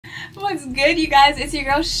What's good, you guys? It's your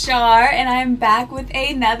girl Shar, and I'm back with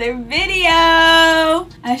another video.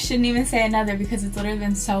 I shouldn't even say another because it's literally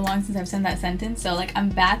been so long since I've said that sentence. So like, I'm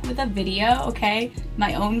back with a video, okay?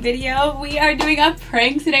 My own video. We are doing a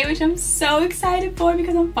prank today, which I'm so excited for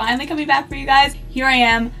because I'm finally coming back for you guys. Here I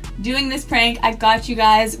am doing this prank. I got you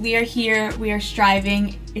guys. We are here. We are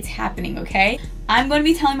striving. It's happening, okay? I'm going to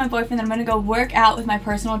be telling my boyfriend that I'm going to go work out with my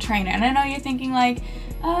personal trainer. And I know you're thinking like,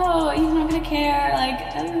 oh, he's not gonna care,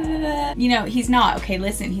 like, you know, he's not. Okay,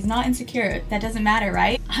 listen, he's not insecure. That doesn't matter,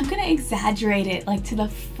 right? I'm gonna exaggerate it, like, to the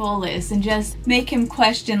fullest and just make him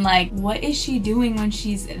question, like, what is she doing when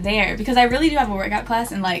she's there? Because I really do have a workout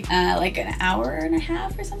class in, like an hour and a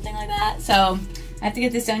half or something like that. So I have to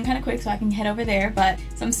get this done kind of quick so I can head over there. But,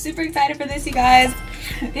 so I'm super excited for this, you guys.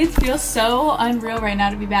 It feels so unreal right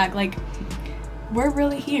now to be back. Like, we're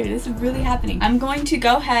really here. This is really happening. I'm going to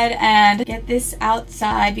go ahead and get this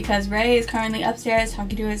outside because Ray is currently upstairs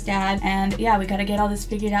talking to his dad. And yeah, we gotta get all this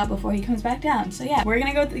figured out before he comes back down. So yeah, we're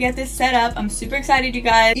gonna go get this set up. I'm super excited, you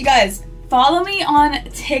guys. You guys, follow me on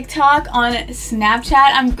TikTok, on Snapchat.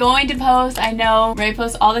 I'm going to post. I know Ray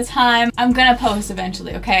posts all the time. I'm gonna post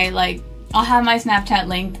eventually, okay? Like, I'll have my Snapchat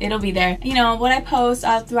linked. It'll be there. You know, what I post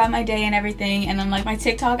throughout my day and everything. And then like my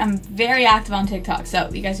TikTok, I'm very active on TikTok. So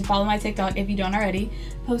you guys can follow my TikTok if you don't already.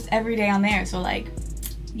 Post every day on there. So like,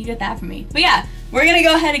 you get that from me. But yeah, we're gonna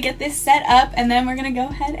go ahead and get this set up. And then we're gonna go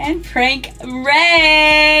ahead and prank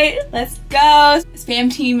Ray. Let's go. Spam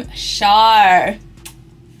Team Shar.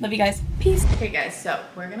 Love you guys. Peace. Okay guys, so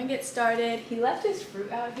we're gonna get started. He left his fruit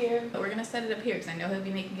out here, but we're gonna set it up here because I know he'll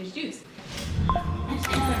be making his juice.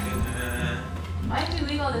 Why did you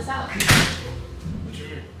leave all this out? What you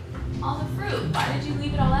mean? All the fruit. Why did you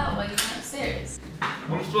leave it all out while you went upstairs?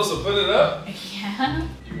 I'm supposed to put it up? Yeah.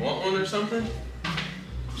 You want one or something?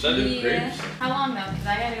 Should I do grapes? How long though? Because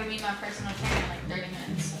I gotta go meet my personal trainer in like 30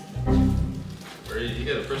 minutes. You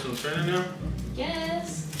got a personal trainer now?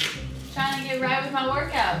 Yes. Trying to get right with my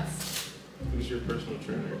workouts. Who's your personal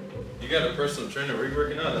trainer? You got a personal trainer. Where are you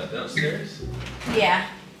working out at? Downstairs? Yeah.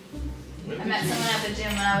 I met someone at the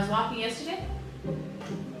gym when I was walking yesterday.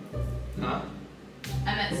 Huh?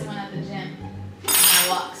 I met someone at the gym on my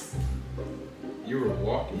walks. You were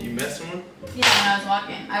walking? You met someone? Yeah, when I was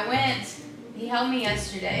walking. He held me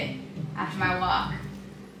yesterday after my walk.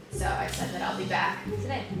 So I said that I'll be back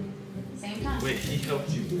today. Same time. Wait, he helped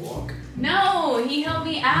you walk? No, he helped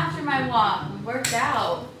me after my walk. We worked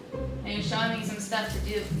out. And he was showing me some stuff to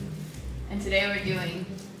do. And today we're doing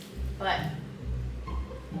butt.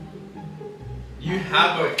 You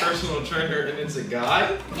have a personal trainer and it's a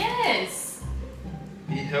guy? Yes.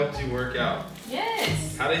 He helped you work out?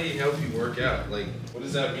 Yes. How did he help you work out? Like, what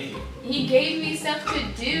does that mean? He gave me stuff to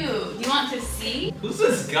do. You want to see? Who's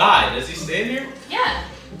this guy? Does he stand here? Yeah.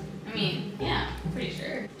 I mean, yeah, I'm pretty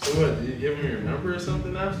sure. So what, did you give him your number or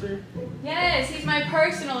something after? Yes, he's my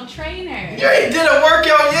personal trainer. You ain't did a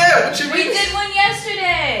workout yet! What you mean? We did one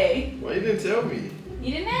yesterday. Why you didn't tell me?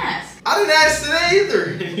 You didn't ask. I didn't ask today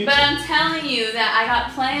either. But I'm telling you that I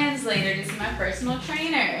got plans later to see my personal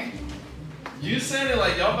trainer. You sounded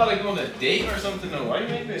like y'all about to go on a date or something though. Why you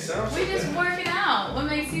making it sound so We just bad? working out. What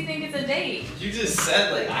makes you think it's a date? You just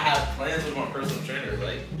said like I have plans with my personal trainer.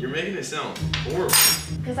 Like you're making it sound horrible.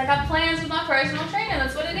 Because I got plans with my personal trainer.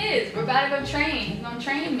 That's what it is. We're about to go train. He's gonna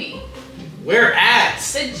train me. Where at?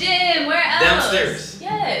 The gym. Where else? Downstairs.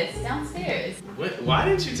 Yes, downstairs. Why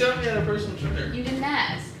didn't you tell me I had a personal trainer? You didn't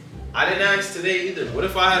ask. I didn't ask today either. What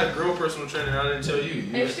if I had a girl personal trainer and I didn't tell you?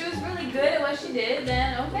 If she was really good at what she did,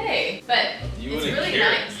 then okay. But You it's wouldn't really care.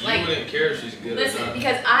 nice. You Like, wouldn't care if she's good or listen, not.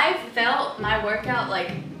 because I felt my workout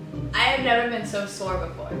like I have never been so sore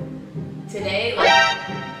before. Today, like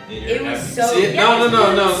it was so See, yes, no.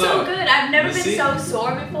 it was so good. I've never been so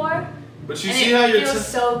sore before. But you and see it how you're feels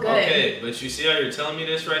so good. Okay, but you see how you're telling me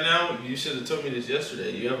this right now? You should have told me this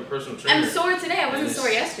yesterday. You have a personal trainer. I'm sore today. I wasn't sore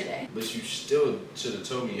yesterday. But you still should have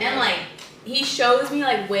told me. And like he shows me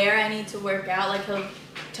like where I need to work out. Like he'll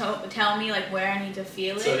tell me like where I need to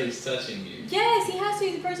feel it. So he's touching you. Yes, he has to.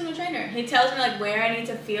 He's a personal trainer. He tells me like where I need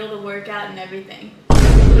to feel the workout and everything.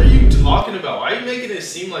 What are you talking about? Why are you making it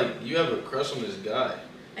seem like you have a crush on this guy?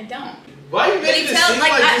 I don't. Why are you making it seem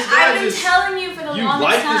like this guy I've been telling you for the longest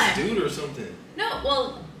like time. this dude or something? No,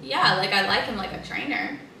 well, yeah, like I like him like a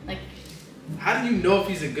trainer. Like. How do you know if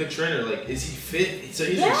he's a good trainer? Like, is he fit? So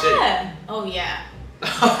he's in shape. Yeah. Oh yeah.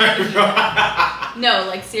 No,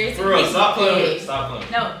 like seriously. For real, he's stop playing with big. it. Stop playing with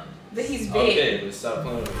it. No, but he's big. Okay, but stop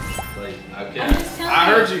playing with it. Like, okay. I'm just telling I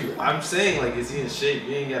you. heard you. I'm saying, like, is he in shape?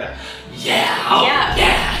 You ain't gotta.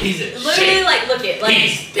 Yeah, he's in Literally, shape. like, look it, like.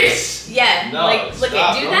 He's this. Yeah, No, like, look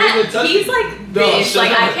stop. it, do Don't that. even touch He's me. like No, this. shut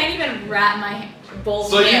Like, I up. can't even wrap my both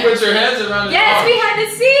So hands. you put your hands around his Yes, arm. we had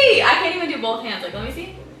to see. I can't even do both hands. Like, let me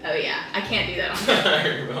see. Oh yeah, I can't do that on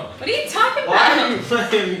camera. What are you talking Why about? are you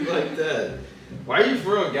playing me like that? Why are you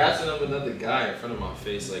for real gassing up another guy in front of my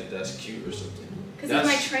face like that's cute or something? Because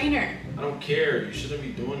he's my trainer. I don't care. You shouldn't be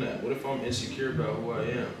doing that. What if I'm insecure about who I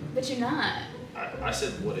am? But you're not. I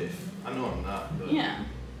said what if. I know I'm not, but Yeah.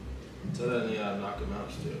 tell that nigga I'd knock him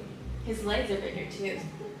out still. His legs are bigger too.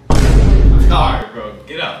 Alright, bro.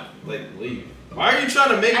 Get out. Like, leave. Why are you trying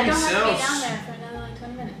to make I me don't have sound... to be down there for another like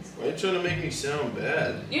 20 minutes. Why are you trying to make me sound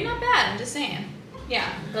bad? You're not bad, I'm just saying.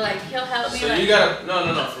 Yeah, but like he'll help me. So like, you got a...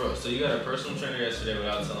 No, for real. So you got a personal trainer yesterday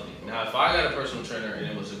without telling me. Now, if I got a personal trainer and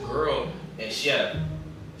it was a girl and she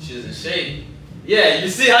was in shape... Yeah, you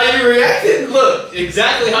see how you reacted? Look,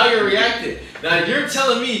 exactly how you reacted. Now you're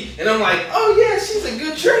telling me, and I'm like, oh yeah, she's a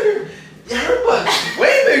good trainer. Yeah, her butt's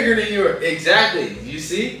way bigger than yours. Exactly. You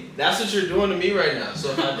see? That's what you're doing to me right now. So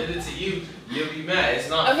if I did it to you, you'll be mad. It's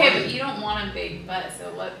not okay, funny. but you don't want a big butt,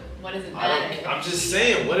 so what does it I matter? don't, I'm just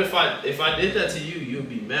saying, what if I did that to you, you'd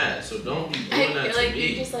be mad. So don't be doing I that feel to like me.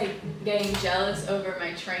 you're just like getting jealous over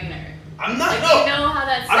my trainer. I'm not. Like, No. you know how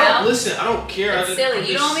that sounds? I don't listen. I don't care. It's silly.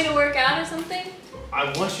 You don't want me to work out or something?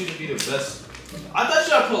 I want you to be the best. I thought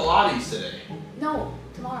you had Pilates today. No,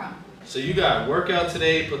 tomorrow. So you got workout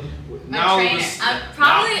today, but My now trainer. I'm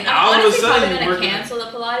all of a honestly sudden probably you're gonna working. cancel the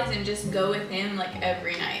Pilates and just go with him like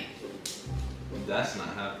every night. That's not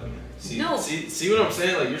happening. See, No. see what I'm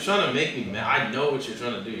saying? Like, you're trying to make me mad. I know what you're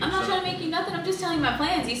trying to do. I'm not trying to make you nothing. I'm just telling you my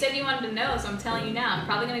plans. You said you wanted to know, so I'm telling you now. I'm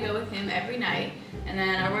probably gonna go with him every night, and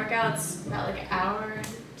then our workouts about like an hour,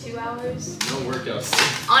 2 hours. No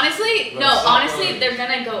workouts. Honestly, Bro, no. stop Honestly, lying. they're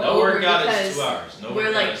gonna go No over workout because is 2 hours. No we're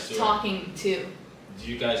workout like is 2 hours. talking too.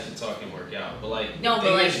 You guys can talk and work out, but like No, the but,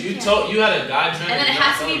 thing like, is, you you can't. told you had a guy trainer. And then it you're not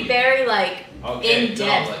has to telling be me. very like Okay, in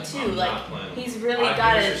depth no, like, too. I'm Like not playing. he's I really get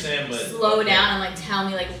got what you're to saying, but slow okay. down and like tell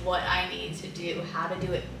me like what I need to do, how to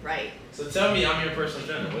do it right. So tell me, I'm your personal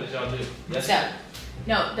trainer. What did y'all do? Yes. So,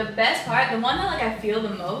 no, the best part, the one that like I feel the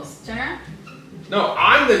most, Jenner. No,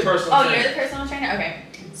 I'm the personal Oh, trainer. you're the personal trainer. Okay.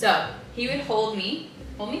 So he would hold me,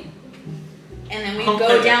 and then we'd I'm go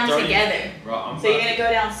gonna down throw you- together. Bro, I'm So you're about- gonna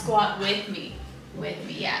go down squat with me,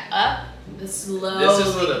 yeah, up the slow. This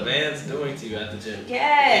is what a man's doing to you at the gym.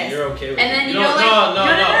 Yes. And you're okay with And it. then you No, know, like- no.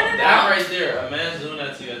 no. That right there, a man's doing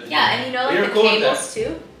that to you at the gym. Yeah, and you know like You're the cool with cables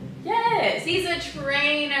too. Yes, he's a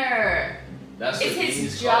trainer. That's It's what his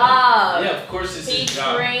he's job. calling. Yeah, of course it's He his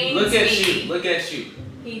job. trains Look at me. you. Look at you.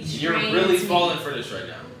 He trains You're really me. falling for this right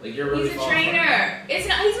now. Like you're really He's a falling for it. trainer. It's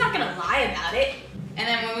not. He's not gonna lie about it. And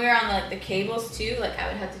then when we were on like the cables too, like I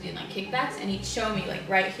would have to do like kickbacks, and he'd show me like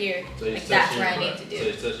right here, So he's like that's touching where I your need butt. to do. So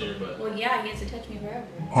he's touching your butt. Well, yeah, he has to touch me wherever.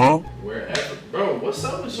 Wherever. Bro, what's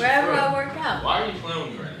up with you? Wherever bro? I work out. Why are you playing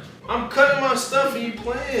with me right now? I'm cutting my stuff and you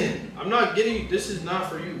playing. I'm not getting you. This is not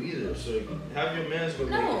for you either. So have your mans go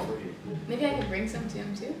make No. it for you. Maybe I could bring some to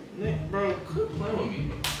him too. Nick, bro, quit playing with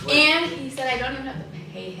me. Like, And he said I don't even have to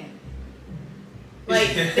pay him. Like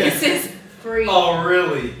this is free. Oh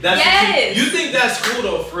really? That's Yes. you think that's cool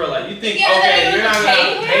though, for real? Like you think, Yeah, that I okay, don't you're not have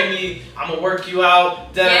to gonna pay pay me. I'm gonna work you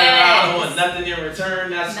out. Da, da, da, I Yes. don't want nothing in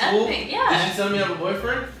return. That's cool. Nothing, yeah. Did you tell me I have a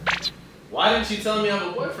boyfriend? Why didn't you tell me I have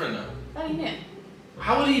a boyfriend though? How do you know?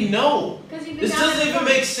 How would he know? Because you've been This down doesn't there even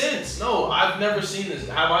before. make sense. No, I've never seen this.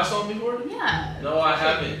 Have I saw it before? Yeah. No, I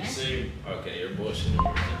haven't. Okay. See, okay, you're bullshitting.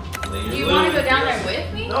 Like, Do you're you want to go literally- down there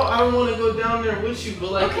with me? No, I don't want to go down there with you,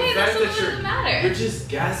 but like Okay, the that's fact what that doesn't matter. you're just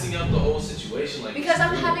gassing up the whole situation, like Because it's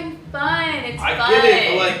I'm weird. having fun. It's I fun. get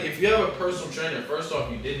it, but like if you have a personal trainer, first off,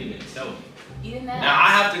 you didn't even tell me. You didn't know. Now I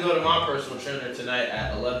have to go to my personal trainer tonight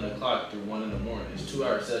at 11 o'clock through 1 in the morning. It's a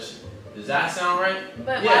 2-hour session. Does that sound right?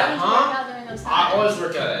 But Yeah, why would you huh? work out during those times? I always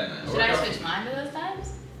work out at night. Should work I out- switch mine to those times?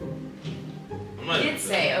 I'm not You even did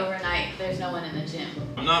say overnight there's no one in the gym.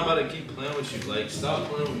 I'm not about to keep playing with you. Like, stop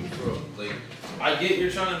playing with me, bro. Like, I get you're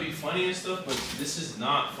trying to be funny and stuff, but this is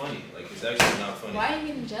not funny. Like, it's actually not funny. Why are you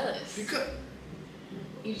getting jealous? Because,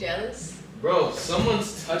 You jealous? bro,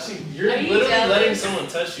 someone's touching. You're Are you literally jealous? letting someone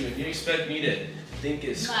touch you, and you expect me to think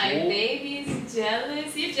it's My cool. baby's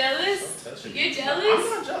jealous. You jealous? Touch me. You're jealous? I'm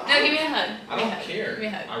not jealous. No, give me a hug. I Give me a don't hug. care. Give me a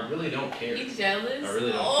hug. I really don't care. You jealous? I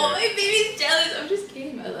really don't Oh, care. my baby's jealous. I'm just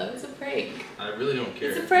kidding, my love. It's a prank. I really don't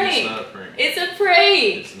care. It's a prank. It's not a prank. It's a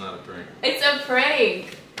prank. It's not a prank. It's a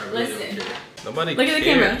prank. I really Listen. don't care. Nobody Look at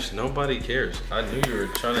cares. the Nobody cares. I knew you were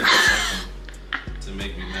trying to do something to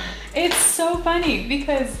make me mad. It's so funny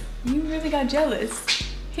because you really got jealous.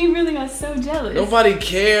 He really got so jealous. Nobody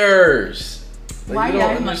cares. Like, Why are you don't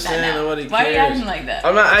acting like that understand. now? Nobody Why are you cares. acting like that?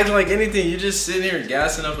 I'm not acting like anything. You're just sitting here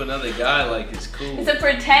gassing up another guy like it's cool. It's a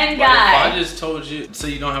pretend But guy. if I just told you, so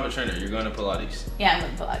you don't have a trainer, you're going to Pilates. Yeah, I'm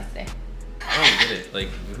going to Pilates today. I don't get it. Like,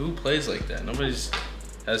 who plays like that? Nobody's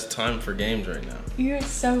has time for games right now. You're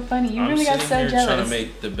so funny. You I'm really got so here jealous. trying to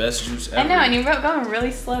make the best juice ever. I know, and you're going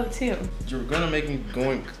really slow too. You're gonna make me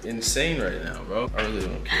going insane right now, bro. I really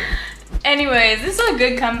don't care. Anyways, this was a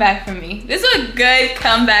good comeback for me. This was a good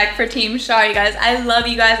comeback for Team Shar, you guys. I love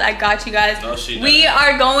you guys. I got you guys. No, she We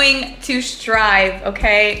are going to strive,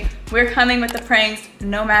 okay? We're coming with the pranks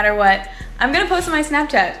no matter what. I'm gonna post on my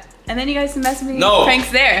Snapchat. And then you guys can mess with me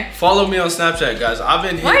pranks there. Follow me on Snapchat, guys. I've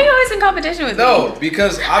been hitting... Why are you always in competition with me? No,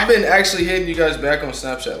 because I've been actually hitting you guys back on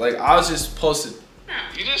Snapchat. Like, I was just posted.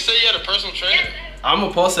 You just said you had a personal trainer. I'm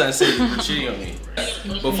gonna post that and say you're cheating on me.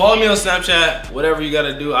 But follow me on Snapchat. Whatever you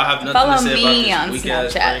gotta do. I have nothing follow to say about me this on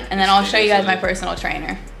weak-ass Snapchat, prank. and then I'll show you guys my personal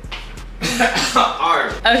trainer.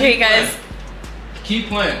 Alright. Okay, guys. Keep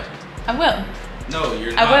playing. I will. No,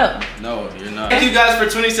 you're I not. No, you're not. Thank you guys for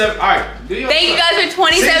 27. Alright. Thank you guys for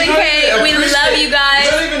 27K. We love you guys.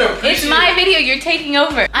 You don't even appreciate It's my video. You're taking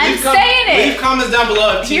over. I'm saying it. Leave comments down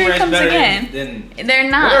below if Here Team it comes better again. than They're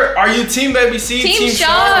not. Are you Team Baby C? Team Shar.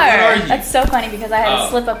 What are you? That's so funny because I had to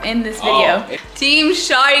slip up in this video. Team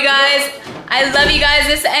Shar, you guys. I love you guys.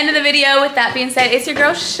 This is the end of the video. With that being said, it's your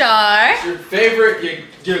girl Shar. Your favorite.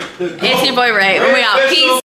 It's your boy Ray. We're out. Peace.